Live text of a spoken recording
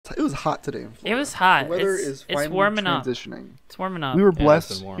it was hot today in Florida. It was hot. The weather it's finally warming up. transitioning. It's warming up. We were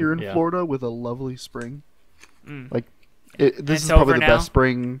blessed it's been warm. here in Florida with a lovely spring. Mm. Like, this is over probably the now? best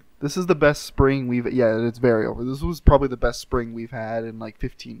spring. This is the best spring we've. Yeah, it's very over. This was probably the best spring we've had in like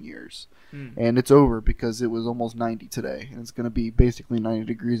 15 years, and it's over because it was almost 90 today, and it's going to be basically 90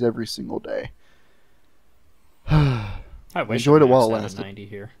 degrees every single day. I wish enjoyed it while it had a lasted. 90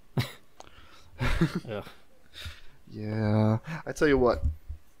 here. Ugh. Yeah, I tell you what.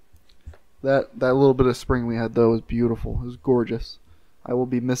 That little bit of spring we had though was beautiful. It was gorgeous. I will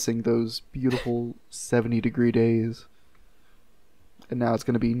be missing those beautiful 70-degree days. And now it's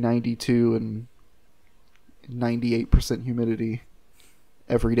going to be 92 and 98% humidity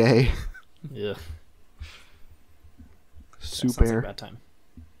every day. Yeah. Soup Sounds like a air. bad time.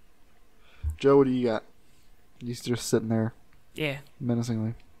 Joe, what do you got? You're just sitting there Yeah.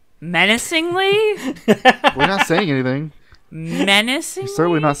 menacingly. Menacingly? We're not saying anything. Menacingly? You're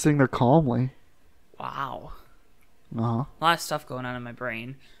certainly not sitting there calmly. Wow. Uh-huh. A lot of stuff going on in my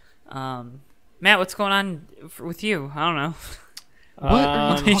brain. Matt, what's going on with you? I don't know. What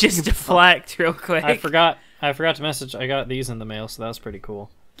are Let me you just talking about? deflect real quick. I forgot to message. I got these in the mail, so that was pretty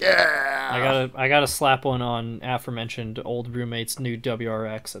cool. Yeah! I gotta slap one on aforementioned old roommate's new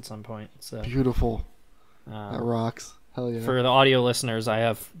WRX at some point. So Beautiful. That rocks. Hell yeah. for the audio listeners, I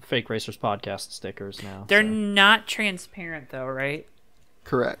have Fake Racers podcast stickers now. They're so not transparent though, right?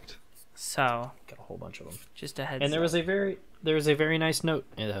 Correct. So, got a whole bunch of them. just a heads And there up. was a very nice note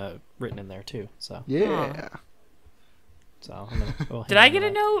written in there too. So Yeah. I'm gonna go Did I get a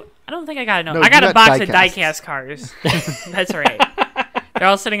note? I don't think I got a note. No, I got you a got box of die-casts. die-cast cars. That's right. They're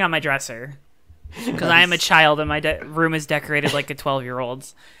all sitting on my dresser. Because I am a child and my room is decorated like a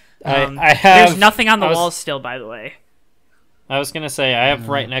 12-year-old's. I have. There's nothing on the I was- walls still, by the way. I was gonna say I have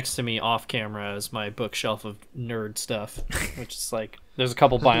right next to me off camera is my bookshelf of nerd stuff, which is like there's a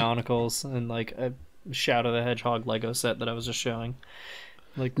couple Bionicles and like a Shadow the Hedgehog Lego set that I was just showing,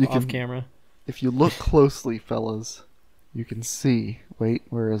 like You off can- camera. If you look closely, fellas, you can see. Wait,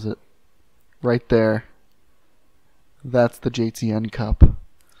 where is it? Right there. That's the JTN Cup.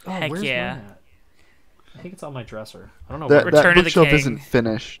 Oh, Heck where's yeah. mine at? I think it's on my dresser. I don't know. That, where Return that of the bookshelf King. isn't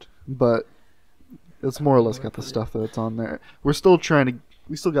finished, but it's more or less got the stuff that's on there. We're still trying to.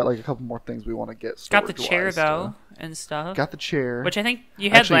 We still got like a couple more things we want to get. Got the chair, storage-wise, though, and stuff. Got the chair. Which I think you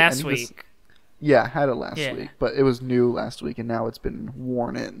had Actually, I last need to week. Yeah, I had it last Yeah. week, but it was new last week, and now it's been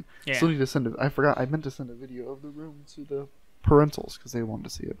worn in. Yeah. Still need to send it. I forgot. I meant to send a video of the room to the parentals because they wanted to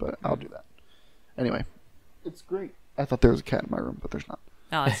see it, but I'll do that. Anyway, it's great. I thought there was a cat in my room, but there's not.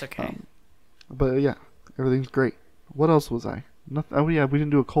 No, that's okay. But yeah, everything's great. What else was I? Nothing. Oh yeah, we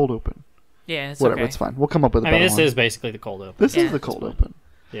didn't do a cold open. Yeah, it's Whatever, okay. it's fine. We'll come up with a I better mean, this one. is basically the cold open. This Yeah, is the it's cold fine. open.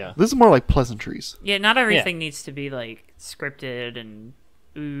 Yeah. This is more like pleasantries. Yeah, not everything needs to be like scripted and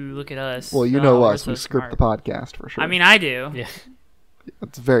ooh, look at us. Well, you Oh, know we're us. so We script the smart. podcast for sure. I mean, I do. Yeah.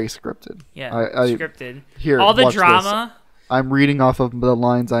 it's very scripted. Yeah, I scripted. here. All the watch this. drama. I'm reading off of the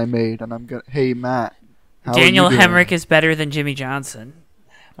lines I made, and I'm gonna. Hey Matt, how Daniel are you doing? Hemrick is better than Jimmy Johnson.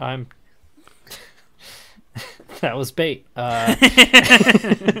 I'm. That was bait.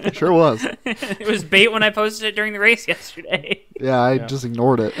 Sure was. It was bait when I posted it during the race yesterday. Yeah, I Yeah. just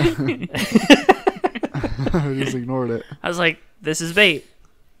ignored it. I just ignored it. I was like, "This is bait."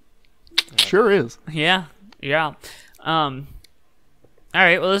 Sure is. Yeah. All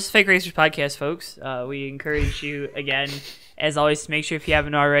right. Well, this is Fake Racers Podcast, folks. We encourage you again, as always, to make sure if you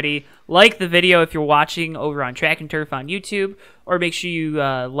haven't already, like the video if you're watching over on Track and Turf on YouTube, or make sure you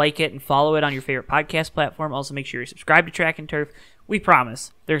like it and follow it on your favorite podcast platform. Also, make sure you're subscribed to Track and Turf. We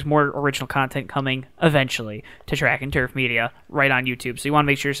promise there's more original content coming eventually to Track and Turf Media right on YouTube. So you want to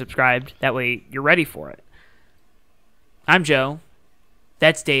make sure you're subscribed. That way you're ready for it. I'm Joe.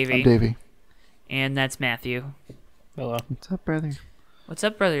 That's Davey. I'm Davey. And that's Matthew. Hello. What's up, brother? What's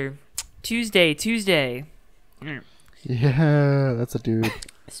up, brother? Tuesday. Yeah, that's a dude.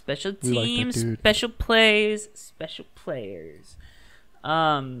 Special We like that teams, dude. special plays, special players.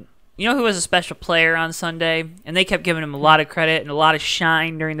 You know who was a special player on Sunday? And they kept giving him a lot of credit and a lot of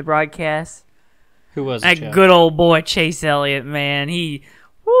shine during the broadcast. Who was it? That Jeff? good old boy Chase Elliott, man.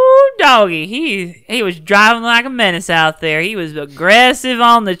 Woo, doggy. He was driving like a menace out there. He was aggressive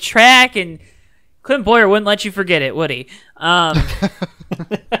on the track, and Clint Boyer wouldn't let you forget it, would he?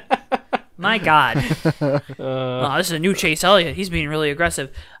 My God. Oh, this is a new Chase Elliott. He's being really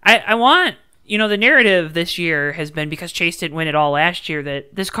aggressive. I want, the narrative this year has been, because Chase didn't win it all last year,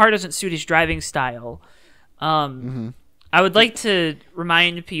 that this car doesn't suit his driving style. I would like to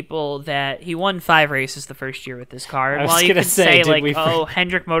remind people that he won 5 races the first year with this car. And I was while you gonna could say, say like, did we oh,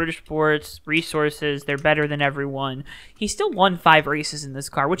 Hendrick Motorsports resources, they're better than everyone. He still won 5 races in this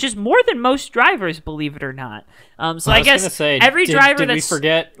car, which is more than most drivers, believe it or not. So I was guess gonna say, every driver did we that's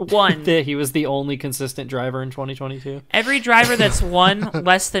forget won that he was the only consistent driver in 2022? Every driver that's won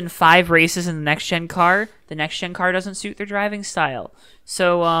less than 5 races in the next gen car, the next gen car doesn't suit their driving style.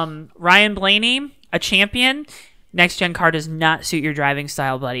 So Ryan Blaney, a champion. Next gen car does not suit your driving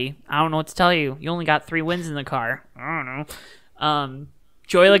style, buddy. I don't know what to tell you. You only got 3 wins in the car. I don't know.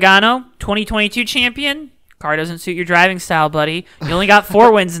 Joey Logano, 2022 champion. Car doesn't suit your driving style, buddy. You only got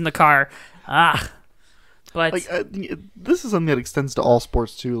 4 wins in the car. But Like this is something that extends to all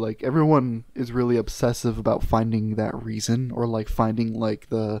sports too. Like everyone is really obsessive about finding that reason, or like finding like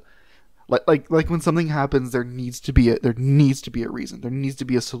the like when something happens, there needs to be a reason. There needs to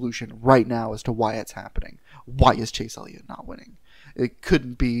be a solution right now as to why it's happening. Why is Chase Elliott not winning? It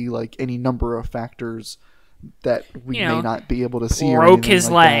couldn't be like any number of factors that we may not be able to see. Broke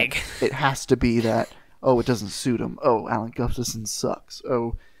his leg. It has to be that, oh, it doesn't suit him. Oh, Alan Gustafson sucks.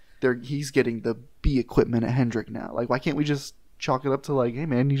 Oh, he's getting the B equipment at Hendrick now. Like, why can't we just chalk it up to like, hey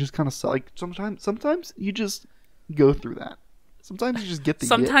man, you just kind of like sometimes you just go through that. Sometimes you just get the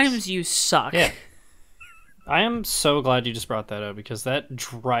sometimes yips. you suck. Yeah. I am so glad you just brought that up, because that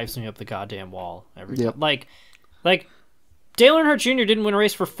drives me up the goddamn wall every time. Like Dale Earnhardt Jr. didn't win a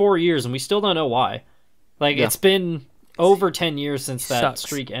race for 4 years, and we still don't know why. Like, it's been over 10 years since that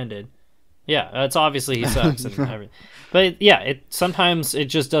streak ended. Yeah, it's obviously he sucks and everything. But yeah, sometimes it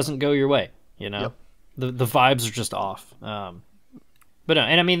just doesn't go your way, you know? Yep. The vibes are just off. But no,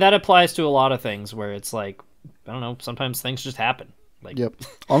 and I mean, that applies to a lot of things where it's like, I don't know, sometimes things just happen. Like,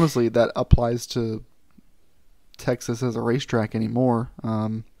 honestly, that applies to Texas as a racetrack anymore.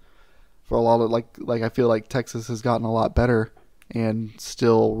 For a lot of like I feel like Texas has gotten a lot better, and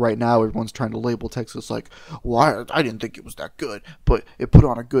still right now everyone's trying to label Texas like, well, I didn't think it was that good, but it put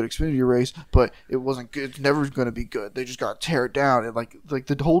on a good Xfinity race, but it wasn't good. It's never going to be good. They just got to tear it down, and like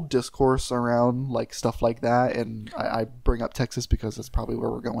the whole discourse around like stuff like that. And I bring up Texas because that's probably where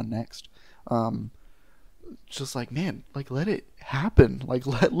we're going next. Just like, man, like let it happen. Like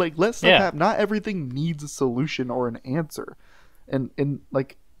let stuff happen. Not everything needs a solution or an answer. And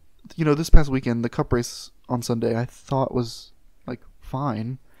like, you know, this past weekend, the Cup race on Sunday, I thought was like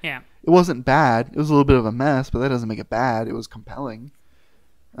fine. Yeah. It wasn't bad. It was a little bit of a mess, but that doesn't make it bad. It was compelling.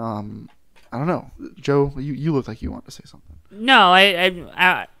 I don't know, Joe. You look like you want to say something. No,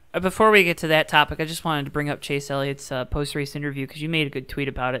 I before we get to that topic, I just wanted to bring up Chase Elliott's post race interview, because you made a good tweet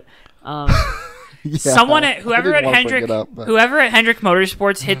about it. Whoever at Hendrick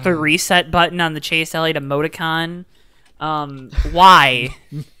Motorsports hit the reset button on the Chase Elliott emoticon. Why?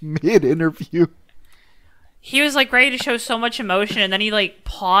 Mid-interview. He was like ready to show so much emotion, and then he like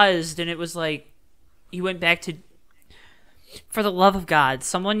paused, and it was like he went back to, for the love of God,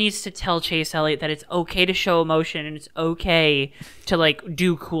 someone needs to tell Chase Elliott that it's okay to show emotion, and it's okay to like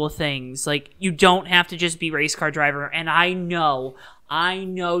do cool things. Like, you don't have to just be race car driver. And I know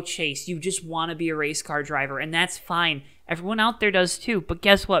Chase, you just want to be a race car driver, and that's fine. Everyone out there does too. But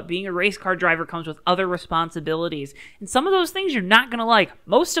guess what? Being a race car driver comes with other responsibilities. And some of those things you're not going to like.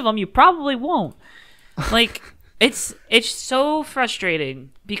 Most of them you probably won't. Like, it's so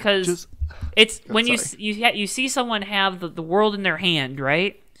frustrating, because you see someone have the world in their hand,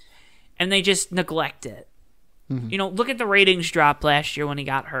 right? And they just neglect it. Mm-hmm. You know, look at the ratings drop last year when he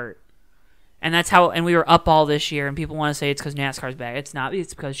got hurt. And that's how, and we were up all this year, and people want to say it's because NASCAR's back. It's not.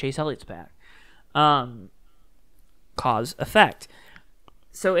 It's because Chase Elliott's back. Cause effect.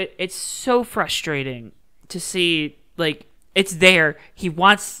 So it's so frustrating to see, like, it's there.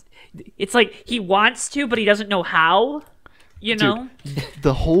 It's like he wants to, but he doesn't know how. You know?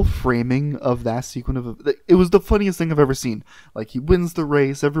 The whole framing of that sequence it was the funniest thing I've ever seen. Like, he wins the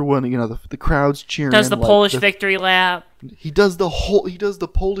race, everyone, you know, the crowd's cheering. Does the Polish victory lap. He does the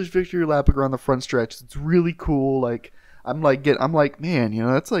Polish victory lap around the front stretch. It's really cool. Like, I'm like, man, you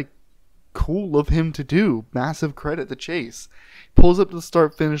know, that's like cool of him to do. Massive credit to Chase. Pulls up to the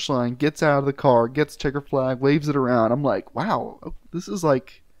start finish line, gets out of the car, gets checker flag, waves it around. I'm like, wow, this is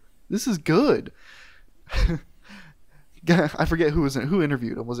good. I forget who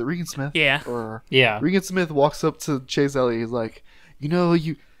interviewed him. Was it Regan Smith? Yeah. Yeah. Regan Smith walks up to Chase Elliott. He's like, you know,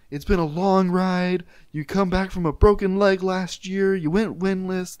 it's been a long ride. You come back from a broken leg last year. You went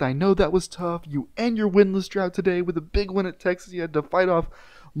winless. I know that was tough. You end your winless drought today with a big win at Texas. You had to fight off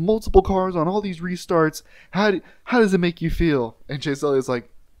multiple cars on all these restarts. How does it make you feel? And Chase Elliott's like,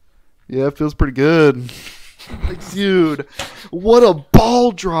 yeah, it feels pretty good. Like, dude, what a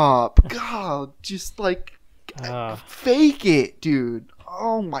ball drop. God, just like, fake it, dude.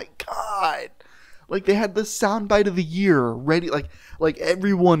 Oh my god. Like they had the soundbite of the year ready, like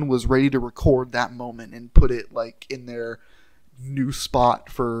everyone was ready to record that moment and put it like in their new spot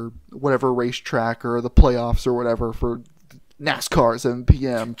for whatever racetrack or the playoffs or whatever for NASCAR 7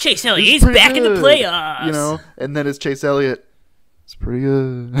 p.m. Chase Elliott's back in the playoffs. You know, and then it's Chase Elliott. It's pretty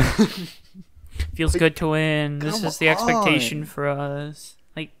good. Feels good to win. This is the on. expectation for us.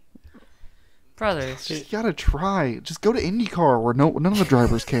 Like, brothers. Just gotta try. Just go to IndyCar where none of the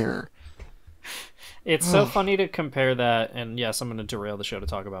drivers care. It's so funny to compare that, and yes, I'm going to derail the show to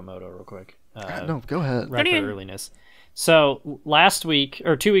talk about Moto real quick. No, go ahead. Record earliness. So last week,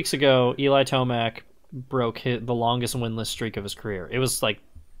 or 2 weeks ago, Eli Tomac broke the longest winless streak of his career. It was like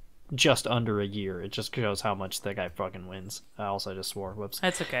just under a year. It just shows how much that guy fucking wins. I also just swore. Whoops.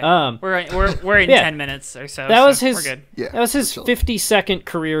 That's okay. We're in 10 minutes or so. That was so his. We're good. Yeah, that was his 52nd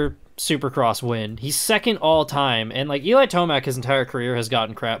career Supercross win. He's second all time, and like Eli Tomac, his entire career has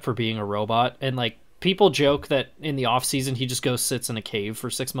gotten crap for being a robot, and like people joke that in the off season he just goes sits in a cave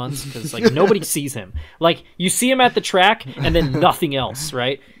for 6 months because like nobody sees him. Like you see him at the track and then nothing else,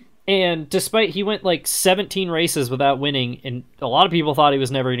 right? And despite he went like 17 races without winning, and a lot of people thought he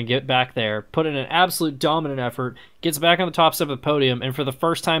was never going to get back there, put in an absolute dominant effort, gets back on the top step of the podium, and for the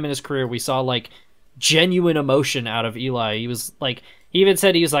first time in his career, we saw like genuine emotion out of Eli. He was like, he even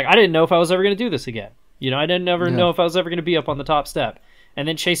said he was like, I didn't know if I was ever going to do this again. You know, I didn't ever know if I was ever going to be up on the top step. And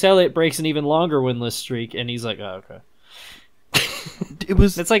then Chase Elliott breaks an even longer winless streak, and he's like, oh, okay.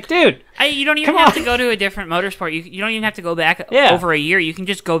 It's like, dude, you don't even have to go to a different motorsport. You don't even have to go back over a year. You can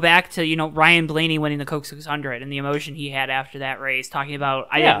just go back to, Ryan Blaney winning the Coke 600 and the emotion he had after that race, talking about,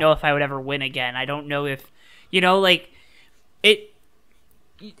 I didn't know if I would ever win again. I don't know if,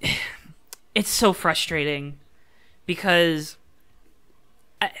 it's so frustrating because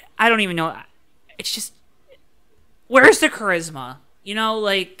I don't even know. It's just, where's the charisma?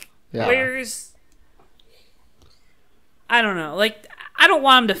 Where's... I don't know. Like, I don't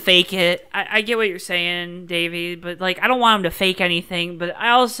want him to fake it. I get what you're saying, Davey, but, like, I don't want him to fake anything, but I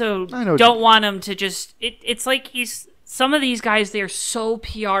also don't want him to just... It's like some of these guys, they're so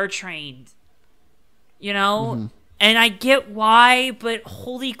PR trained, Mm-hmm. And I get why, but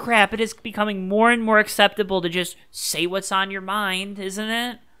holy crap, it is becoming more and more acceptable to just say what's on your mind, isn't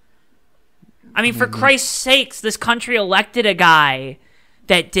it? I mean, for Christ's sakes, this country elected a guy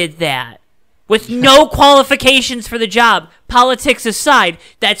that did that. With no qualifications for the job. Politics aside,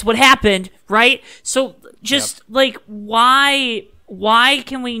 that's what happened, right? So just, why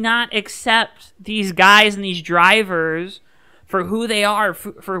can we not accept these guys and these drivers for who they are,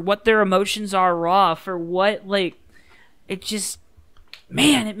 for what their emotions are raw, for what, it just...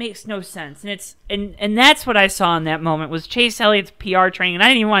 Man, it makes no sense. And that's what I saw in that moment was Chase Elliott's PR training. And I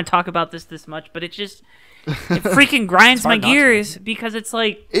didn't even want to talk about this much, but it freaking grinds my gears because it's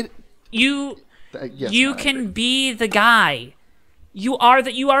like you can be the guy. You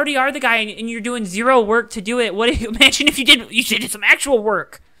already are the guy, and you're doing zero work to do it. What imagine if you did some actual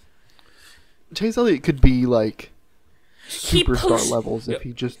work? Chase Elliott could be like superstar levels if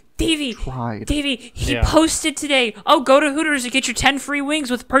he just tried. Davey, he posted today, oh, go to Hooters and get your 10 free wings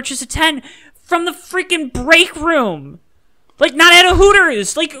with purchase of 10 from the freaking break room. Like, not at a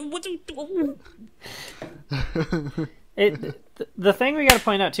Hooters. Like, what the thing we got to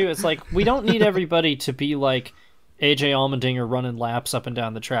point out, too, is, like, we don't need everybody to be like AJ Allmendinger running laps up and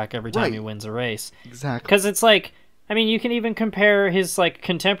down the track every time he wins a race. Exactly. Because it's like, I mean, you can even compare his, like,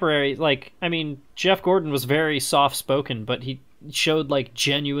 contemporary, like, I mean, Jeff Gordon was very soft-spoken, but he showed, like,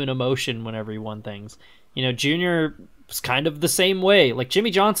 genuine emotion whenever he won things. Junior was kind of the same way. Like,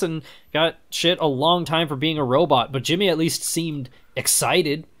 Jimmy Johnson got shit a long time for being a robot, but Jimmy at least seemed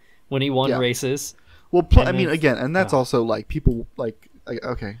excited when he won races. Well, I mean, again, and that's also, like, people, like,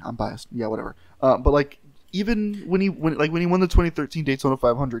 okay, I'm biased. Yeah, whatever. But, like, even when he won the 2013 Daytona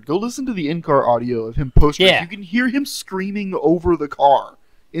 500, go listen to the in-car audio of him post-race. Yeah. You can hear him screaming over the car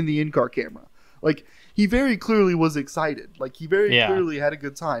in the in-car camera. Like, he very clearly was excited. Like, he very clearly had a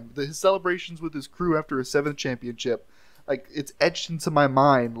good time. His celebrations with his crew after his 7th championship, like, it's etched into my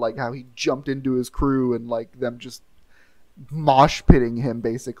mind, like, how he jumped into his crew and, like, them just mosh pitting him,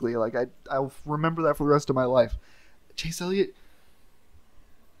 basically. Like, I'll remember that for the rest of my life. Chase Elliott...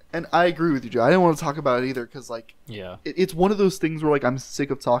 And I agree with you, Joe. I didn't want to talk about it either because, like, it's one of those things where, like, I'm sick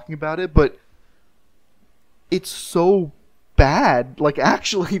of talking about it, but it's so bad, like,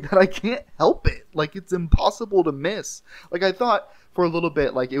 actually, that I can't help it. Like, it's impossible to miss. Like, I thought for a little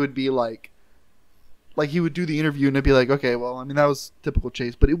bit, like, it would be, like, he would do the interview and it'd be like, okay, well, I mean, that was typical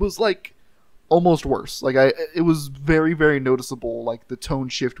Chase, but it was, like, almost worse. Like it was very, very noticeable, like the tone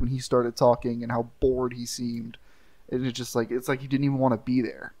shift when he started talking and how bored he seemed. And it's just like, it's like he didn't even want to be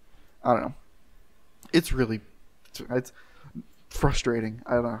there. I don't know. It's frustrating.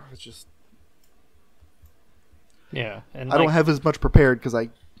 I don't know. It's just, Yeah, and I don't have as much prepared because I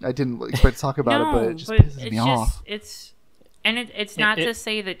didn't expect to talk about it, but it just pisses me off. It's not to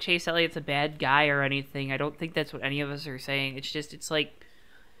say that Chase Elliott's a bad guy or anything. I don't think that's what any of us are saying. It's like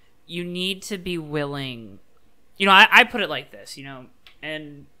you need to be willing. I put it like this,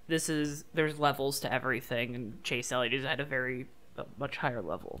 and there's levels to everything, and Chase Elliott is at a much higher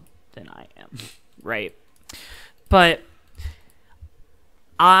level than I am, right? But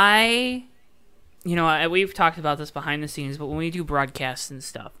we've talked about this behind the scenes, but when we do broadcasts and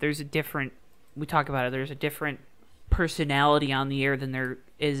stuff, there's a different personality on the air than there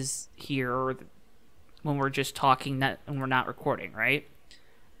is here when we're just talking and we're not recording, right?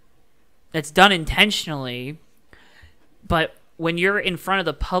 That's done intentionally, but when you're in front of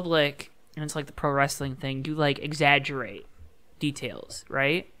the public, and it's like the pro wrestling thing, you like exaggerate details,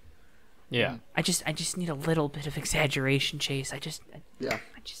 right? Yeah. I just need a little bit of exaggeration, Chase.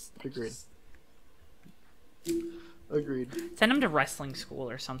 Agreed. Agreed. Send him to wrestling school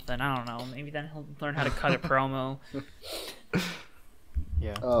or something. I don't know. Maybe then he'll learn how to cut a promo.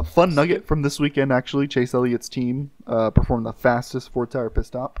 Yeah. Fun nugget from this weekend, actually. Chase Elliott's team performed the fastest 4-tire pit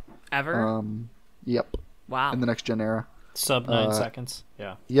stop. Ever? Yep. Wow. In the next gen era. Sub 9 seconds.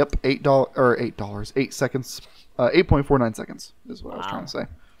 Yeah. Yep. $8 seconds. 8.49 seconds is what I was trying to say.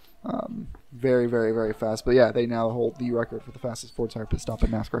 Very, very, very fast. But yeah, they now hold the record for the fastest 4-tire pit stop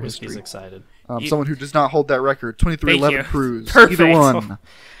in NASCAR history. He's excited. Someone who does not hold that record, 2311 Cruz. Perfect. Either one.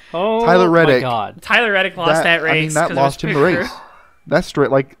 Oh, Tyler Reddick. my God. Tyler Reddick lost that race. that lost him the race. That's straight.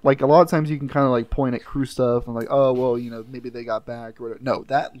 Like a lot of times you can kind of like point at crew stuff and like, oh well, maybe they got back or whatever. No,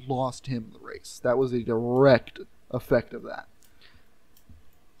 that lost him the race. That was a direct effect of that.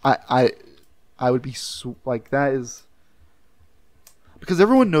 I would be like, that is because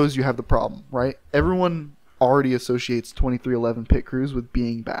everyone knows you have the problem, right? Everyone already associates 2311 pit crews with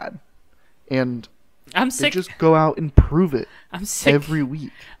being bad, and I'm sick. They just go out and prove it. I'm sick every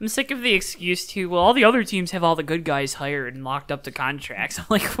week. I'm sick of the excuse too. Well, all the other teams have all the good guys hired and locked up to contracts. I'm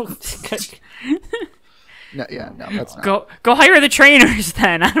like, well, no, that's not. Go hire the trainers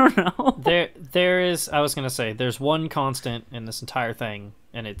then. I don't know. There is. I was gonna say there's one constant in this entire thing,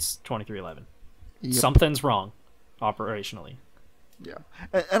 and it's 2311. Yep. Something's wrong, operationally. Yeah,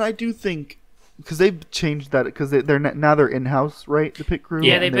 and I do think because they've changed that because they're in-house, right? The pit crew.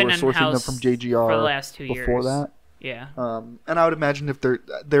 Yeah, they've been were sourcing them in-house from JGR for the last 2 years. Before that, yeah. And I would imagine if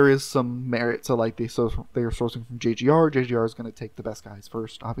there is some merit to like they're sourcing from JGR. JGR is going to take the best guys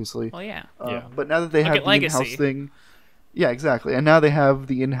first, obviously. Well, yeah. But now that they have the in-house thing, yeah, exactly. And now they have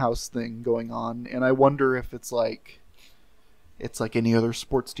the in-house thing going on, and I wonder if it's like any other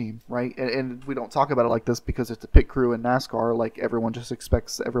sports team, right? And we don't talk about it like this because it's a pit crew in NASCAR. Like everyone just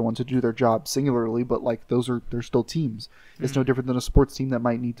expects everyone to do their job singularly, but like they're still teams. It's no different than a sports team that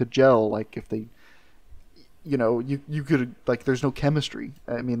might need to gel. Like if they, you could like there's no chemistry.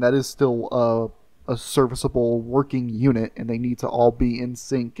 I mean that is still a serviceable working unit, and they need to all be in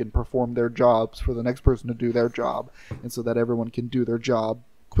sync and perform their jobs for the next person to do their job, and so that everyone can do their job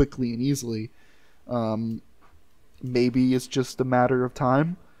quickly and easily. Maybe it's just a matter of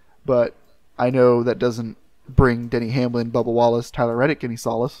time, but I know that doesn't bring Denny Hamlin, Bubba Wallace, Tyler Reddick any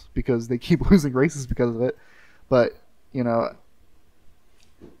solace because they keep losing races because of it. But,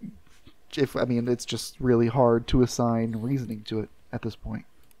 it's just really hard to assign reasoning to it at this point.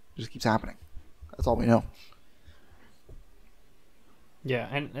 It just keeps happening. That's all we know. Yeah,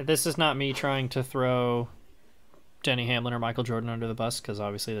 and this is not me trying to throw Denny Hamlin or Michael Jordan under the bus because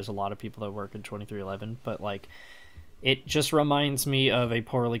obviously there's a lot of people that work in 2311, but like it just reminds me of a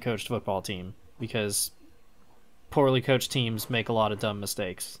poorly coached football team because poorly coached teams make a lot of dumb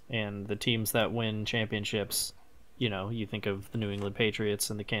mistakes, and the teams that win championships, you think of the New England Patriots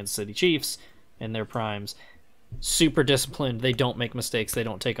and the Kansas City Chiefs in their primes, super disciplined, they don't make mistakes, they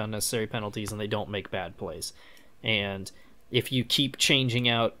don't take unnecessary penalties, and they don't make bad plays. And if you keep changing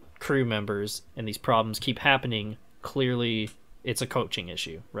out crew members and these problems keep happening, clearly it's a coaching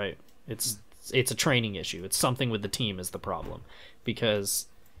issue, right? It's a training issue. It's something with the team is the problem. Because,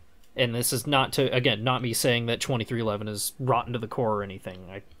 and this is not me saying that 2311 is rotten to the core or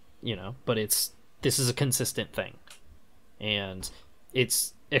anything, but this is a consistent thing. And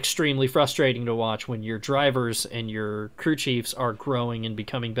it's extremely frustrating to watch when your drivers and your crew chiefs are growing and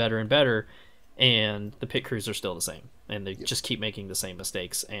becoming better and better, and the pit crews are still the same. And they just keep making the same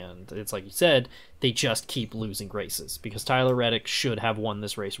mistakes. And it's like you said, they just keep losing races. Because Tyler Reddick should have won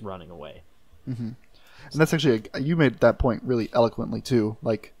this race running away. And that's actually you made that point really eloquently too.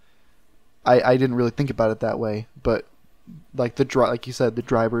 Like, I didn't really think about it that way, but like like you said, the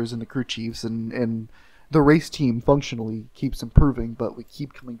drivers and the crew chiefs and the race team functionally keeps improving, but we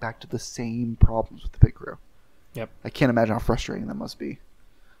keep coming back to the same problems with the pit crew. Yep. I can't imagine how frustrating that must be.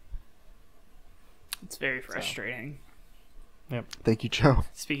 It's very frustrating. Yep. Thank you, Joe.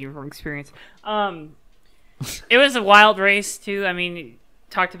 Speaking from experience, it was a wild race too. I mean,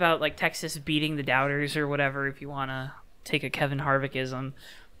 talked about like Texas beating the doubters or whatever. If you want to take a Kevin Harvickism,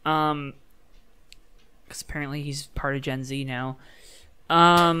 because apparently he's part of Gen Z now.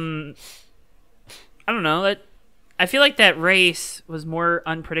 I don't know. I feel like that race was more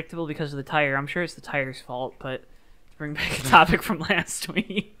unpredictable because of the tire. I'm sure it's the tire's fault, but to bring back a topic from last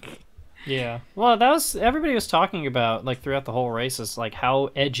week. Yeah. Well, that was everybody was talking about like throughout the whole race is like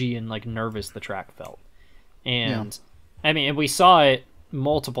how edgy and like nervous the track felt. And I mean, we saw it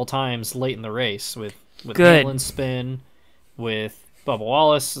multiple times late in the race with Hamlin's spin, with Bubba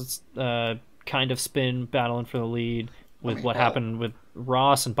Wallace's kind of spin battling for the lead, with what happened with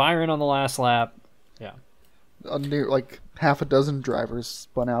Ross and Byron on the last lap. Yeah. Near like half a dozen drivers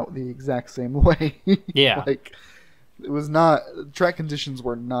spun out the exact same way. Yeah. Like it was not track conditions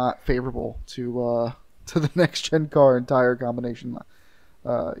were not favorable to the next gen car and tire combination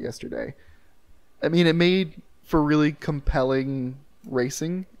yesterday. I mean, it made for really compelling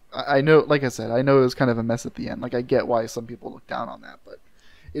racing. I know, like I said, I know it was kind of a mess at the end. Like I get why some people look down on that, but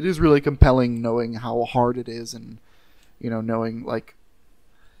it is really compelling knowing how hard it is, and knowing like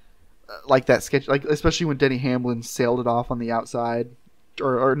that sketch, like especially when Denny Hamlin sailed it off on the outside,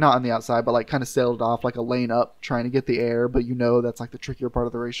 or not on the outside, but like kind of sailed it off like a lane up, trying to get the air. But that's like the trickier part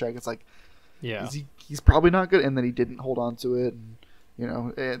of the racetrack. It's like, yeah, he's probably not good, and then he didn't hold on to it, and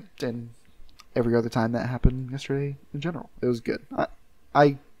and every other time that happened yesterday in general, it was good.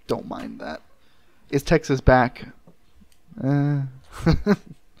 I don't mind that. Is Texas back? We'll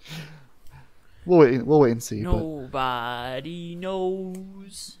wait and see. Nobody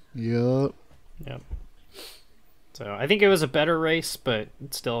knows. Yep. So I think it was a better race, but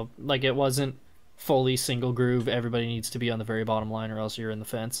still, like, it wasn't fully single groove. Everybody needs to be on the very bottom line, or else you're in the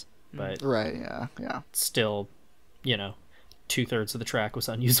fence. But right, yeah. Still, 2/3 of the track was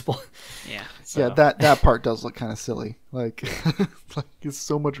unusable. Yeah. So. Yeah, that part does look kind of silly. Like, it's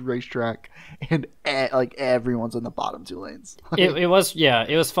so much racetrack, and like everyone's in the bottom two lanes. It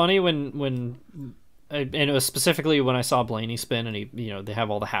was funny when and it was specifically when I saw Blaney spin, and they have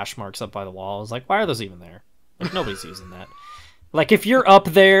all the hash marks up by the wall. I was like, why are those even there? Like, nobody's using that. Like, if you're up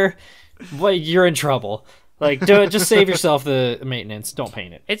there, you're in trouble. Like, just save yourself the maintenance. Don't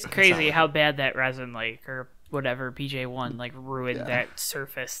paint it. It's crazy how bad that resin, like, or whatever PJ1 like ruined that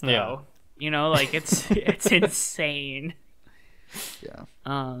surface though. Like it's insane. Yeah.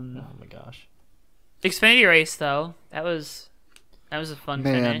 Oh my gosh. Xfinity race though, that was a fun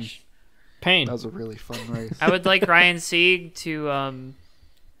finish. Pain. That was a really fun race. I would like Ryan Sieg to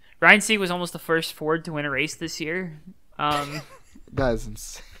Ryan Sieg was almost the first Ford to win a race this year. That is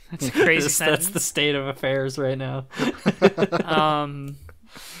insane. That's a crazy sentence. That's the state of affairs right now. I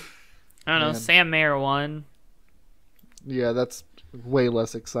don't know. Sam Mayer won. Yeah, that's way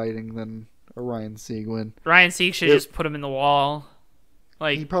less exciting than a Ryan Sieg win. Ryan Sieg should just put him in the wall.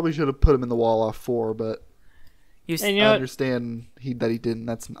 Like, he probably should have put him in the wall off 4, but I understand that he didn't.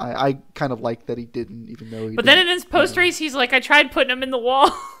 I kind of like that he didn't, even though he. But then in his post race, he's like, I tried putting him in the wall.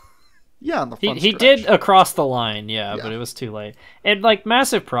 Yeah, on the front he stretch. did across the line, but it was too late. And like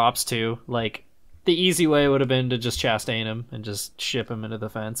massive props too. Like the easy way would have been to just Chastain him and just ship him into the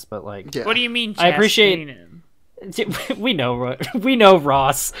fence. But like, what do you mean? I appreciate him? We know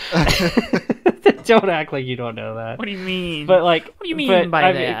Ross. Don't act like you don't know that. What do you mean? But like, what do you mean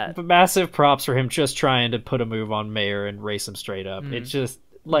by that? But massive props for him just trying to put a move on Mayer and race him straight up. It's just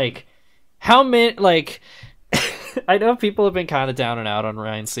like, how many like. I know people have been kind of down and out on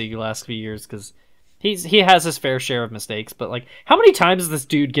Ryan Sieg the last few years because he has his fair share of mistakes, but like, how many times is this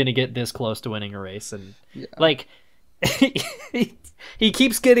dude gonna get this close to winning a race? And like, he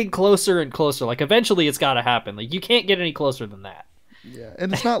keeps getting closer and closer. Like, eventually it's got to happen. Like, you can't get any closer than that. Yeah,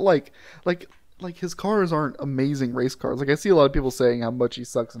 and it's not like his cars aren't amazing race cars. Like, I see a lot of people saying how much he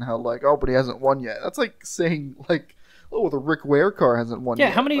sucks and how like, oh, but he hasn't won yet. That's like saying like, oh, the Rick Ware car hasn't won yet.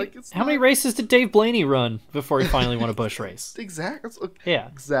 Yeah, how many races did Dave Blaney run before he finally won a Busch race? Exactly. Yeah.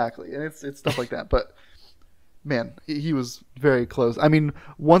 Exactly. And it's stuff like that. But man, he was very close. I mean,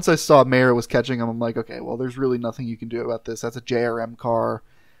 once I saw Mayer was catching him, I'm like, okay, well, there's really nothing you can do about this. That's a JRM car.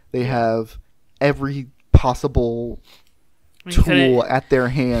 They have every possible tool at their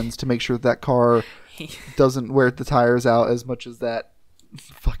hands to make sure that car doesn't wear the tires out as much as that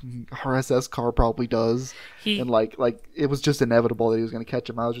fucking RSS car probably does. And like it was just inevitable that he was going to catch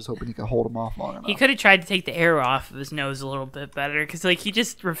him. I was just hoping he could hold him off long enough. He could have tried to take the air off of his nose a little bit better, because like he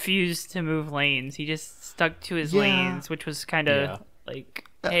just refused to move lanes. He just stuck to his lanes, which was kind of like,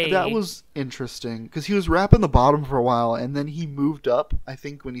 hey. That was interesting, because he was wrapping the bottom for a while, and then he moved up, I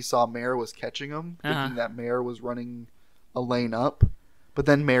think, when he saw Mare was catching him, thinking that Mare was running a lane up. But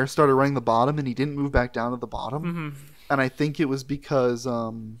then Mare started running the bottom, and he didn't move back down to the bottom. Mm-hmm. And I think it was because,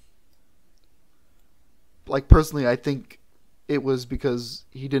 like, personally, I think it was because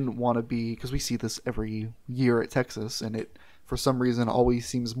he didn't want to be, because we see this every year at Texas, and it, for some reason, always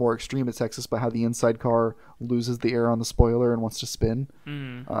seems more extreme at Texas by how the inside car loses the air on the spoiler and wants to spin.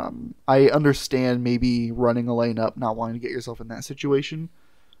 Mm. I understand maybe running a lane up, not wanting to get yourself in that situation.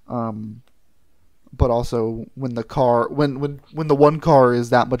 But also when the car, when the one car is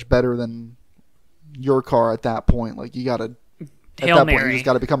that much better than your car at that point, like you gotta, Hail at that Mary. point you just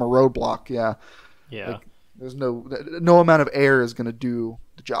gotta become a roadblock. Yeah. Like, there's no amount of air is gonna do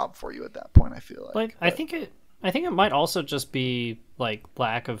the job for you at that point. I feel like. I think it might also just be like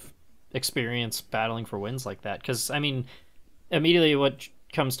lack of experience battling for wins like that. Because I mean, immediately what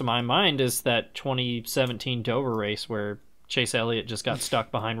comes to my mind is that 2017 Dover race where Chase Elliott just got stuck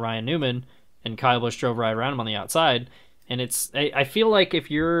behind Ryan Newman. And Kyle Busch drove right around him on the outside. And I feel like if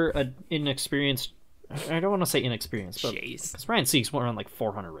you're an inexperienced, I don't want to say inexperienced, but because Ryan Sieg's run like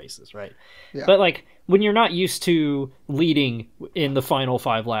 400 races, right? Yeah. But like when you're not used to leading in the final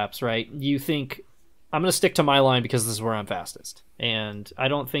 5 laps, right? You think, I'm going to stick to my line because this is where I'm fastest. And I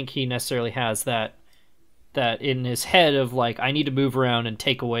don't think he necessarily has that in his head of like, I need to move around and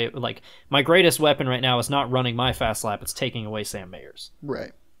take away, like my greatest weapon right now is not running my fast lap, it's taking away Sam Mayer's.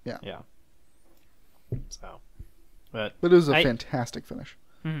 Right. Yeah. Yeah. So, but it was a fantastic finish.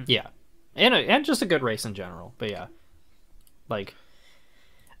 Yeah, and just a good race in general. But yeah, like,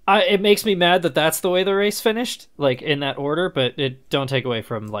 it makes me mad that that's the way the race finished, like in that order. But it don't take away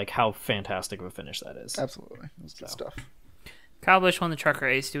from like how fantastic of a finish that is. Absolutely, it was good stuff. Kyle Busch won the truck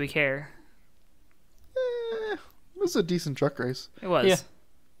race. Do we care? It was a decent truck race. It was. Yeah.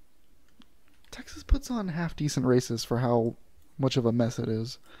 Texas puts on half decent races for how much of a mess it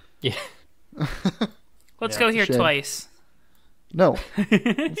is. Yeah. Let's go here twice. No,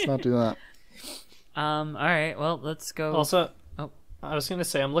 let's not do that. All right. Well, let's go. Also, I was gonna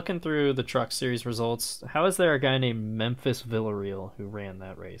say I'm looking through the Truck Series results. How is there a guy named Memphis Villarreal who ran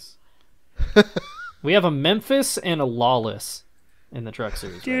that race? We have a Memphis and a Lawless in the Truck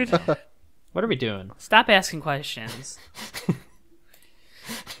Series. Dude, right now. What are we doing? Stop asking questions.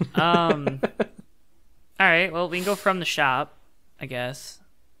 All right. Well, we can go from the shop, I guess.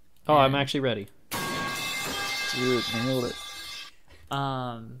 Oh, I'm actually ready. Dude, nailed it.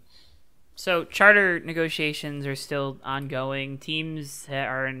 So charter negotiations are still ongoing. Teams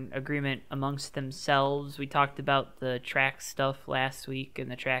are in agreement amongst themselves. We talked about the track stuff last week, and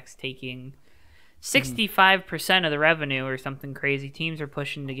the track's taking 65% of the revenue or something crazy. Teams are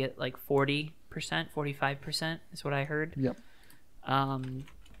pushing to get like 40%, 45% is what I heard. Yep.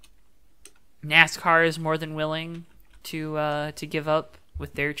 NASCAR is more than willing to give up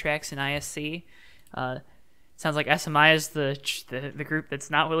with their tracks in ISC. Sounds like SMI is the group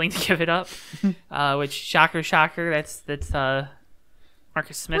that's not willing to give it up. Which shocker, that's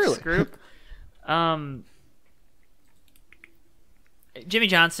Marcus Smith's group. Jimmy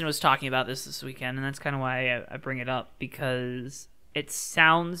Johnson was talking about this weekend, and that's kind of why I bring it up, because it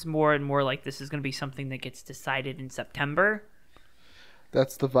sounds more and more like this is going to be something that gets decided in September.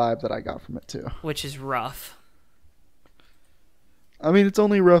 That's the vibe that I got from it too. Which is rough. I mean, it's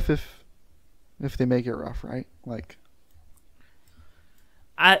only rough if they make it rough, right? Like,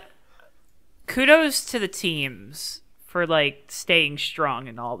 kudos to the teams for like staying strong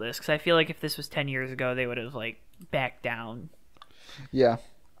in all this, because I feel like if this was 10 years ago, they would have like backed down. Yeah,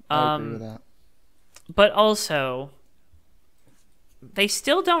 I agree with that. But also, they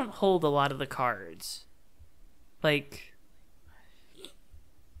still don't hold a lot of the cards. Like,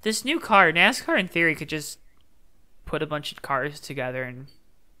 this new car, NASCAR in theory could just put a bunch of cars together and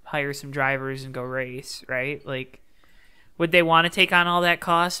hire some drivers and go race, right? Like, would they want to take on all that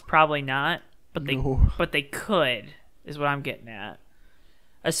cost? Probably not. But they could, is what I'm getting at.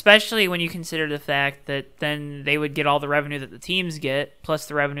 Especially when you consider the fact that then they would get all the revenue that the teams get, plus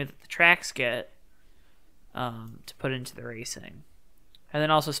the revenue that the tracks get, to put into the racing. And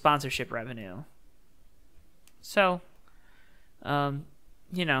then also sponsorship revenue. So,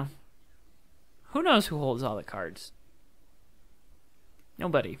 you know, who knows who holds all the cards?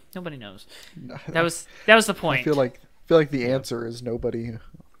 Nobody knows. That was the point. I feel like the answer is nobody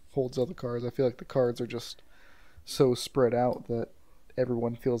holds all the cards. I feel like the cards are just so spread out that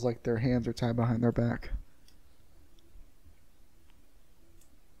everyone feels like their hands are tied behind their back.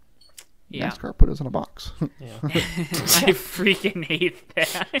 Yeah. NASCAR put us in a box. Yeah. I freaking hate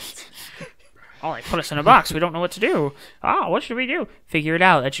that. Oh, they put us in a box. We don't know what to do. What should we do? Figure it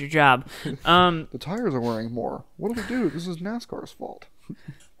out. That's your job. The tires are wearing more. What do we do? This is NASCAR's fault.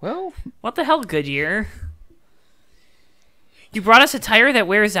 Well, What the hell, Goodyear? You brought us a tire that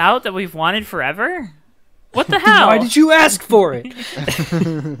wears out that we've wanted forever? What the hell? Why did you ask for it?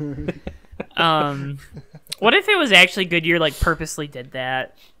 What if it was actually Goodyear like purposely did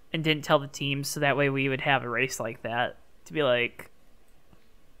that and didn't tell the teams so that way we would have a race like that to be like,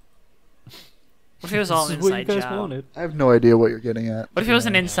 what if it was all an This is what you inside guys job? wanted. I have no idea what you're getting at. What if it was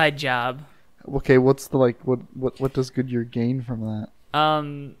an inside job? Okay, what's the what does Goodyear gain from that?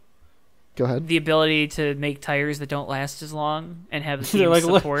 Go ahead. The ability to make tires that don't last as long and have the They're team like,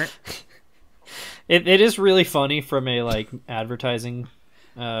 look- support. It is really funny from a like advertising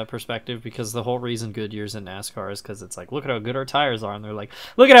perspective, because the whole reason Goodyear's in NASCAR is because it's like, look at how good our tires are, and they're like,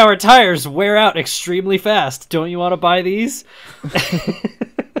 look at how our tires wear out extremely fast. Don't you want to buy these?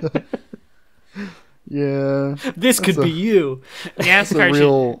 Yeah. This could That's be you.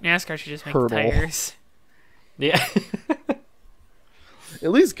 NASCAR should just make hurdle. tires. Yeah.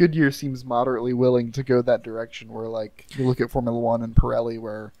 At least Goodyear seems moderately willing to go that direction, where like you look at Formula One and Pirelli,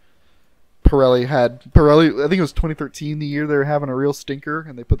 where Pirelli, I think it was 2013, the year they were having a real stinker,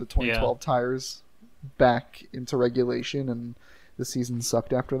 and they put the 2012 tires back into regulation, and the season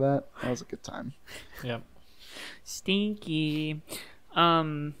sucked after that. That was a good time. Yep. Stinky.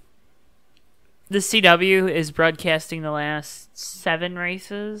 The CW is broadcasting the last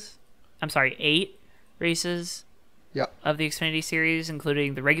 8 races Yep. of the Xfinity Series,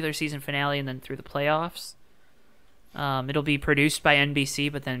 including the regular season finale and then through the playoffs. It'll be produced by NBC,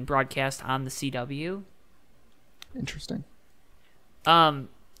 but then broadcast on the CW. Interesting.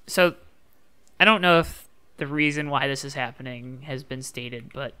 So I don't know if the reason why this is happening has been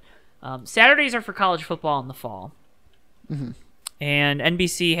stated, but Saturdays are for college football in the fall. Mm-hmm. And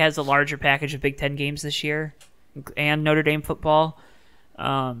NBC has a larger package of Big Ten games this year and Notre Dame football.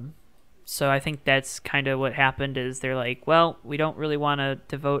 So I think that's kind of what happened, is they're like, well, we don't really want to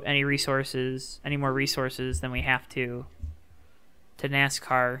devote any more resources than we have to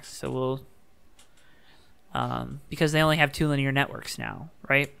NASCAR. So we'll, because they only have 2 linear networks now,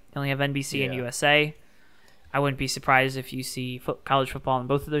 right? They only have NBC and USA. I wouldn't be surprised if you see college football on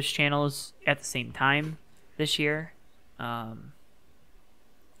both of those channels at the same time this year. And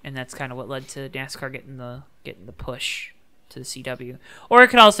that's kind of what led to NASCAR getting the push to the CW. Or it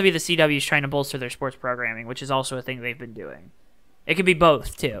could also be the CW's trying to bolster their sports programming, which is also a thing they've been doing. It could be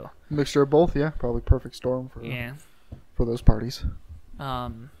both too. Mixture of both, yeah. Probably perfect storm for those parties.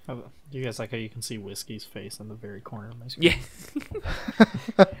 You guys like how you can see Whiskey's face in the very corner of my screen?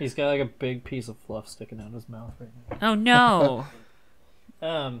 Yeah. He's got like a big piece of fluff sticking out his mouth right Oh no.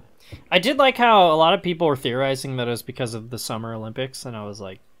 now. I did like how a lot of people were theorizing that it was because of the Summer Olympics, and I was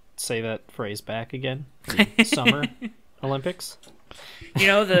like, say that phrase back again. The Summer Olympics. You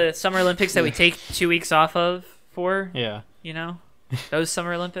know, the Summer Olympics that we take 2 weeks off of for? Yeah. You know? Those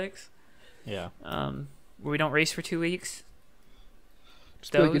Summer Olympics? Yeah. Where we don't race for 2 weeks?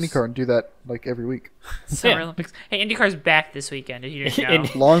 Just be like IndyCar and do that like every week. Summer Olympics. Hey, IndyCar's back this weekend. Did you know?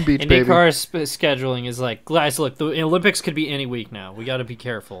 Long Beach, baby. IndyCar's scheduling is like, guys, look, the Olympics could be any week now. We got to be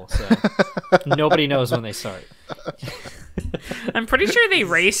careful. So nobody knows when they start. I'm pretty sure they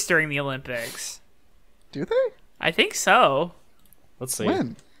race during the Olympics. Do they? I think so. Let's see.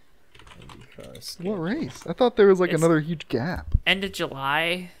 When? IndyCar schedule. What race? I thought there was like It's- another huge gap. End of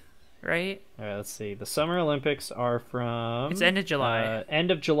July, right? All right, let's see. The Summer Olympics are from... It's end of July. End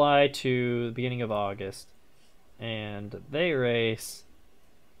of July to the beginning of August. And they race...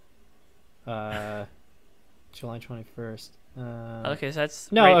 July 21st. Okay, so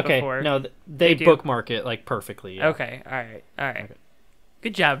that's No, right okay. before. No, they do. bookmark it like perfectly. Yeah. Okay, all right. Okay.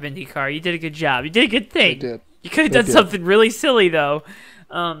 Good job, IndyCar. You did a good job. You did a good thing. They did. You could have They done did. something really silly though.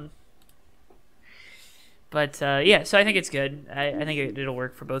 But yeah, so I think it's good. I think it'll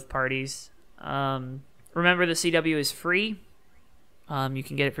work for both parties. Remember, the CW is free. You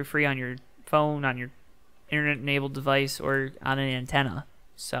can get it for free on your phone, on your internet-enabled device, or on an antenna.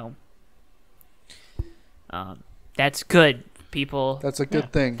 So that's good, people. That's a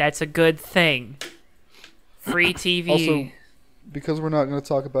good thing. That's a good thing. Free TV. Also, because we're not going to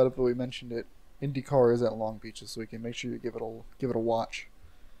talk about it, but we mentioned it, IndyCar is at Long Beach this weekend. Make sure you give it a watch.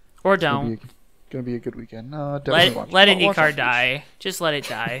 or It's gonna don't. be gonna be a good weekend. No, definitely watch. Let I'll watch IndyCar Long Beach. die. Just let it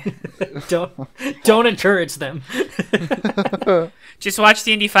die. Don't encourage them. Just watch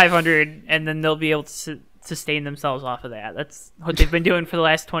the Indy 500, and then they'll be able to sustain themselves off of that. That's what they've been doing for the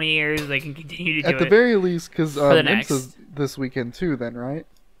last 20 years. They can continue to do At the it. very least, because the next. IMSA's this weekend too. Then, right?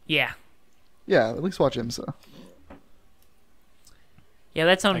 Yeah. Yeah, at least watch IMSA. Yeah,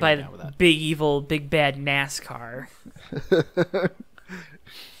 that's owned I by get down with that. big evil, big bad NASCAR.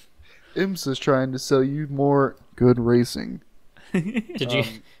 IMSA's trying to sell you more good racing.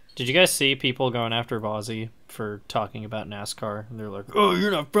 Did you guys see people going after Vozzy for talking about NASCAR? And they're like, "Oh,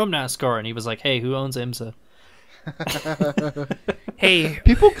 you're not from NASCAR," and he was like, "Hey, who owns IMSA?" Hey,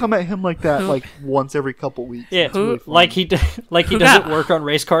 People come at him like that like once every couple weeks. Yeah, It's really funny. like he Who doesn't got- work on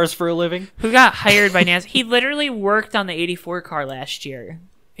race cars for a living. who got hired by NASCAR? He literally worked on the 84 car last year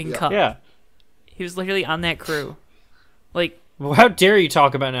in Yeah. Cup. Yeah. He was literally on that crew. Like, Well, how dare you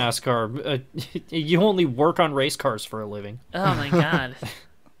talk about NASCAR? You only work on race cars for a living. oh my god.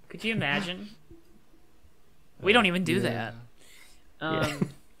 Could you imagine? We don't even do Yeah.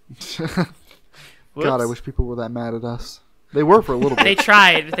 that. God, I whoops. wish people were that mad at us. They were for a little They bit.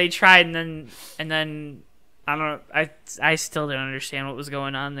 tried, and then I don't know. I still don't understand what was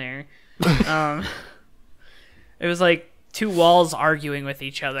going on there. It was like two walls arguing with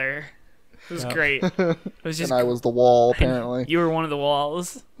each other. It was Yeah. great. It was just And I was the wall, apparently. you were one of the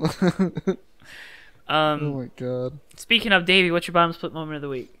walls. Oh my god. Speaking of Davey, what's your bottom split moment of the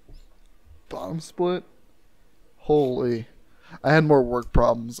week? Bottom split? Holy. I had more work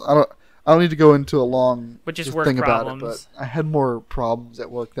problems. I don't need to go into a long Which is just work thing problems. about it, but I had more problems at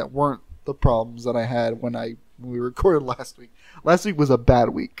work that weren't the problems that I had when we recorded last week. Last week was a bad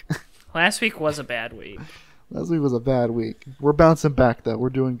week. Last week was a bad week. Last week was a bad week. We're bouncing back though. We're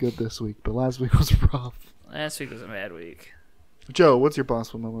doing good this week, but last week was rough. Last week was a bad week. Joe, what's your bottom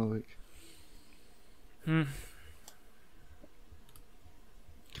split moment of the week?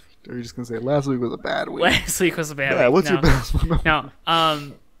 Or are you just gonna say last week was a bad week? Last week was a bad Yeah, week. what's no. your bottom split moment?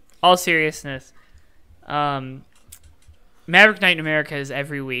 No. All seriousness. Maverick Night in America is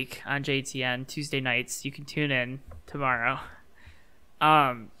every week on JTN, Tuesday nights. You can tune in tomorrow.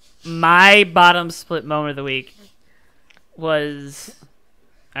 My bottom split moment of the week was,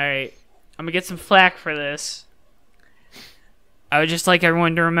 alright, I'm gonna get some flack for this. I would just like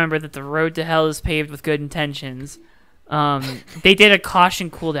everyone to remember that the road to hell is paved with good intentions. They did a caution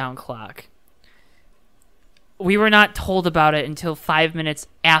cooldown clock. We were not told about it until 5 minutes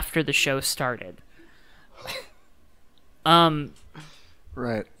after the show started.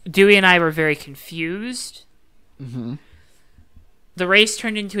 Right. Dewey and I were very confused. Mm-hmm. The race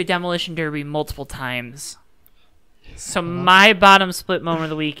turned into a demolition derby multiple times. So my bottom split moment of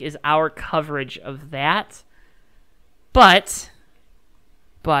the week is our coverage of that. But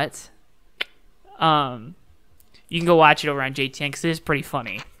you can go watch it over on JTN because it is pretty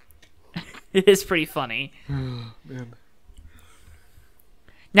funny. It is pretty funny. Man.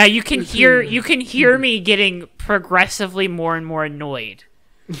 Now you can hear me getting progressively more and more annoyed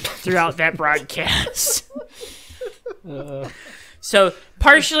throughout that broadcast. So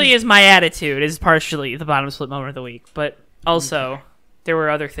partially is my attitude, is partially the bottom split moment of the week, but also there were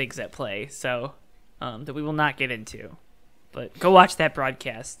other things at play, so that we will not get into. But go watch that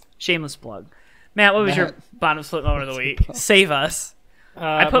broadcast. Shameless plug. Matt, what was your bottom split moment of the week? Save us.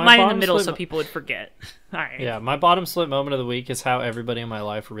 I put mine in the middle so people would forget. All right. Yeah, my bottom split moment of the week is how everybody in my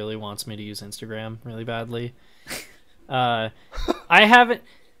life really wants me to use Instagram really badly.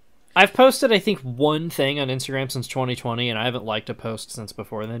 I've posted, I think, one thing on Instagram since 2020, and I haven't liked a post since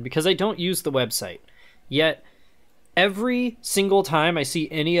before then because I don't use the website. Yet, every single time I see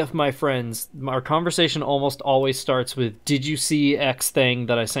any of my friends, our conversation almost always starts with, "Did you see X thing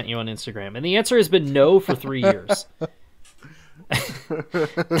that I sent you on Instagram?" And the answer has been no for 3 years.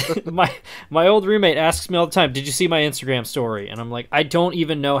 my old roommate asks me all the time, "Did you see my Instagram story?" And I'm like, I don't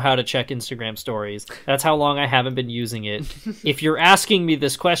even know how to check Instagram stories. That's how long I haven't been using it. If you're asking me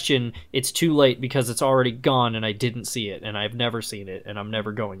this question, it's too late because it's already gone and I didn't see it and I've never seen it and I'm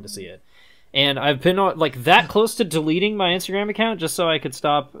never going to see it. And I've been like that close to deleting my Instagram account just so I could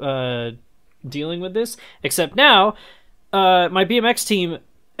stop dealing with this. Except now, my BMX team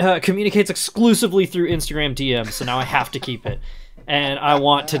communicates exclusively through Instagram DMs, so now I have to keep it. And I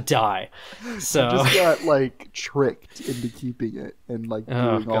want to die. So Just got like tricked into keeping it and like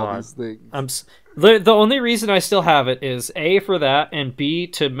doing all these things. The only reason I still have it is A, for that, and B,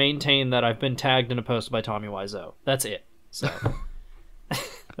 to maintain that I've been tagged in a post by Tommy Wiseau. That's it. So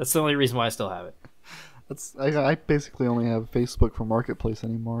that's the only reason why I still have it. I basically only have Facebook for Marketplace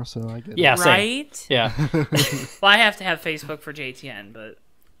anymore, so I get Yeah, it. same. Right? Yeah. Well, I have to have Facebook for JTN, but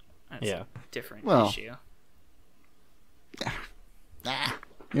that's Yeah. a different Well. issue.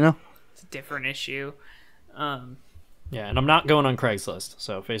 You know? It's a different issue. Yeah, and I'm not going on Craigslist,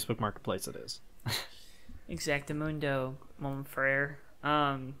 so Facebook Marketplace it is. Exactamundo, mon frere.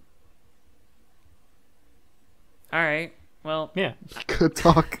 All right. Well, Yeah, Good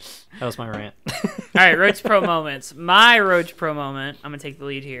talk. that was my rant. all right. Road to Pro moments. My Road to Pro moment. I'm gonna take the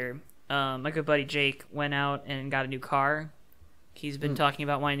lead here. My good buddy Jake went out and got a new car. He's been talking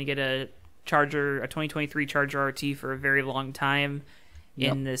about wanting to get a 2023 Charger RT for a very long time,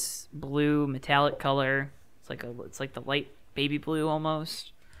 in this blue metallic color. It's like the light baby blue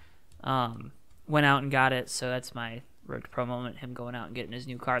almost. Went out and got it, so that's my Road to Pro moment. Him going out and getting his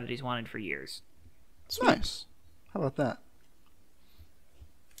new car that he's wanted for years. It's nice. How about that?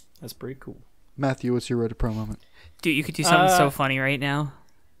 That's pretty cool. Matthew, what's your Road to Pro moment? Dude, you could do something so funny right now.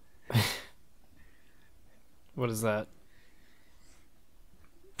 What is that?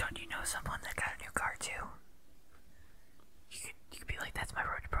 Don't you know someone that got a new car too? You could be like, that's my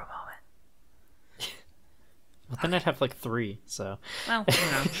Road to Pro moment. Well, then I'd have like 3. So. Well,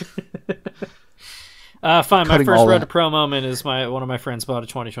 you know. Fine. My Cutting first all Road that. to Pro moment is one of my friends bought a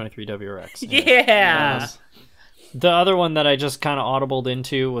 2023 WRX. Yeah. The other one that I just kind of audibled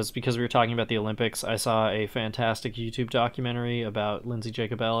into was because we were talking about the Olympics. I saw a fantastic YouTube documentary about Lindsay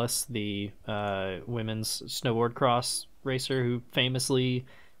Jacob Ellis, the women's snowboard cross racer who famously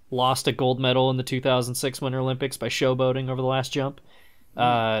lost a gold medal in the 2006 Winter Olympics by showboating over the last jump.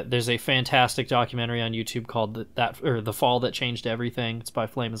 There's a fantastic documentary on YouTube called The Fall That Changed Everything. It's by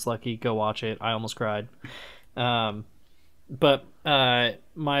Flame is Lucky. Go watch it. I almost cried. But my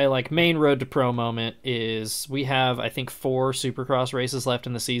main Road to Pro moment is we have, I think, 4 Supercross races left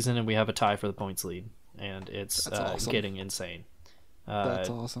in the season, and we have a tie for the points lead, and it's awesome. getting insane. That's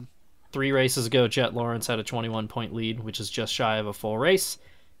awesome. 3 races ago, Jet Lawrence had a 21-point lead, which is just shy of a full race,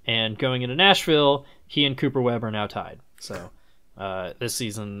 and going into Nashville, he and Cooper Webb are now tied. So this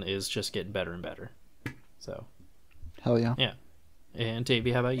season is just getting better and better. So Hell yeah. yeah. And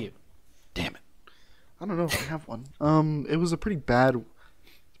Davey, how about you? Damn it. I don't know if I have one. It was a pretty bad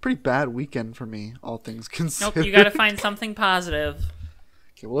weekend for me, all things considered. Nope, you gotta find something positive.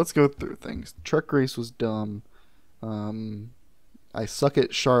 Okay, well, let's go through things. Truck race was dumb. I suck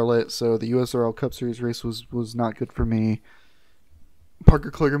at Charlotte, so the USRL Cup Series race was not good for me.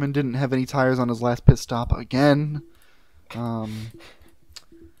 Parker Kligerman didn't have any tires on his last pit stop again.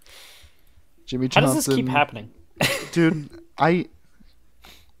 Jimmy Johnson. How does this keep happening? Dude,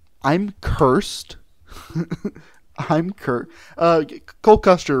 I'm cursed. I'm cursed. Cole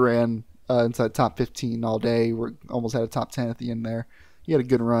Custer ran inside top 15 all day. We almost had a top 10 at the end there. He had a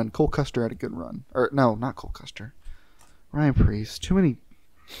good run. Cole Custer had a good run. Or no, not Cole Custer. Ryan Priest. Too many.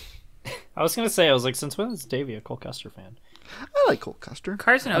 I was like, since when is Davey a Cole Custer fan? I like Cole Custer.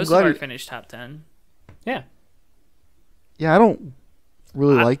 Carson I'm glad Ostermark he- finished top 10. Yeah. Yeah, I don't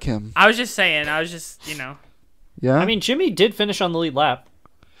really like him. I was just saying. Yeah, I mean, Jimmy did finish on the lead lap.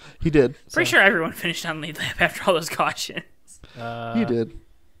 he did. Pretty sure everyone finished on lead lap after all those cautions. He did.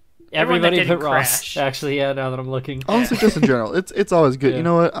 Everyone that Everybody didn't but Ross. crash. Actually, yeah, now that I'm looking. Honestly, just in general, it's always good. Yeah. You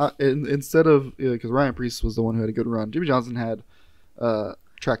know what? Instead of because Ryan Priest was the one who had a good run, Jimmy Johnson had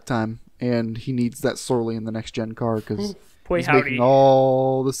track time, and he needs that sorely in the next gen car because Boy, he's howdy. making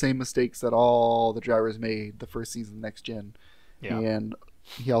all the same mistakes that all the drivers made the first season next gen. Yeah. And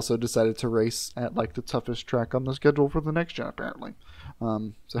he also decided to race at like the toughest track on the schedule for the next gen, apparently.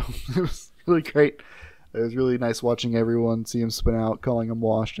 So it was really great. It was really nice watching everyone see him spin out, calling him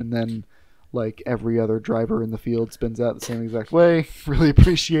washed, and then like every other driver in the field spins out the same exact way. Really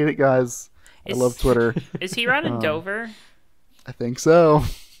appreciate it, guys. I love Twitter. Is he running Dover? I think so.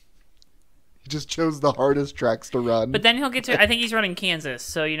 He just chose the hardest tracks to run. But then he'll get to. I think he's running Kansas,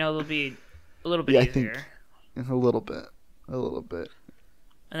 so it'll be a little bit Yeah, I easier. think a little bit.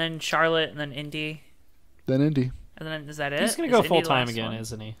 And then Charlotte, and then Indy, Then Indy. and then is that it? He's gonna Is go Indy full the time last again, one?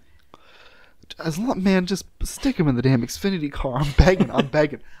 isn't he? Man, just stick him in the damn Xfinity car. I'm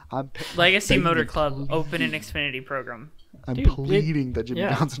begging. Legacy begging Motor and Club, pleading. open an Xfinity program. I'm Dude, pleading that Jimmy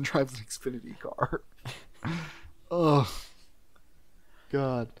yeah. Johnson drives an Xfinity car. Oh,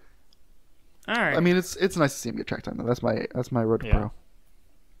 God. All right, I mean, it's nice to see him get track time though. That's my road to Yeah. pro.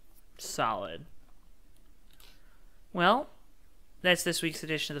 solid. Well, that's this week's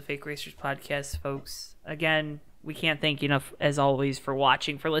edition of the Fake Racers podcast, folks. Again, we can't thank you enough, as always, for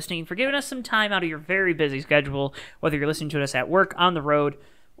watching, for listening, for giving us some time out of your very busy schedule, whether you're listening to us at work, on the road,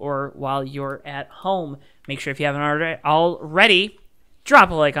 or while you're at home. Make sure if you haven't already, drop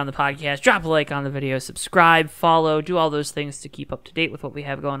a like on the podcast, drop a like on the video, subscribe, follow, do all those things to keep up to date with what we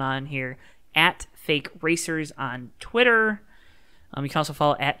have going on here at Fake Racers on Twitter. You can also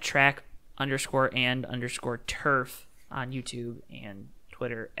follow at track_and_turf on YouTube and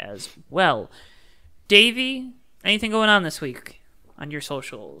Twitter as well. Davey, anything going on this week on your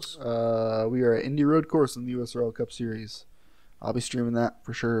socials? We are at Indy Road Course in the U.S. Royal Cup Series. I'll be streaming that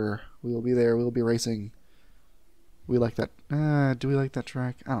for sure. We will be there. We will be racing. We like that. Do we like that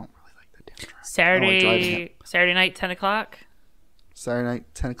track? I don't really like that damn track. Saturday night, 10 o'clock? Saturday night,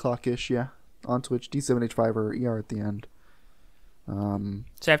 10 o'clock-ish, yeah. On Twitch, D7H5 or ER at the end.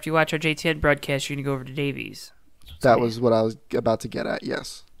 So after you watch our JTN broadcast, you're going to go over to Davies. That was what I was about to get at,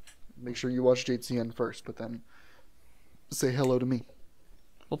 yes. Make sure you watch JTN first, but then say hello to me.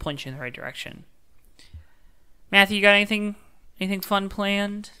 We'll point you in the right direction. Matthew, you got anything fun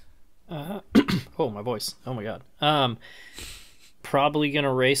planned? Oh, my voice. Oh, my God. Probably going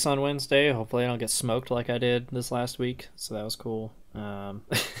to race on Wednesday. Hopefully I don't get smoked like I did this last week. So that was cool.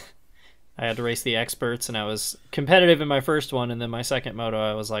 I had to race the experts, and I was competitive in my first one, and then my second moto,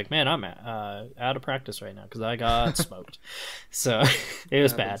 I was like, man, I'm out of practice right now because I got smoked. So it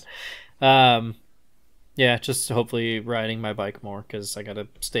was bad. Yeah, just hopefully riding my bike more because I got a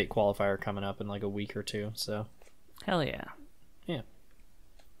state qualifier coming up in like a week or two. So hell yeah. Yeah.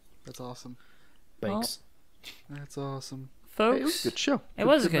 That's awesome. Thanks. That's awesome. Folks, Hey, it was a good show. It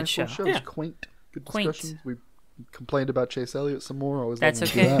was a good nice show. It Yeah. was quaint. Good Quaint. discussions. We complained about Chase Elliott some more. Always That's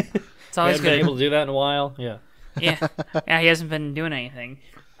letting him okay. do that. It's I always haven't been good. able to do that in a while. Yeah. Yeah, he hasn't been doing anything.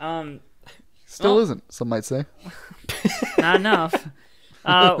 Still Well- isn't, some might say. Not enough.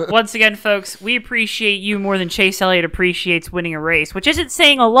 Once again, folks, we appreciate you more than Chase Elliott appreciates winning a race, which isn't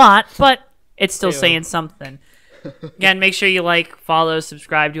saying a lot, but it's still Ew. saying something. Again, make sure you like, follow,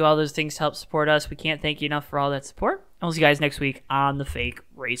 subscribe, do all those things to help support us. We can't thank you enough for all that support. And we'll see you guys next week on the Fake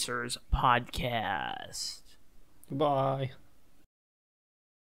Racers podcast. Goodbye.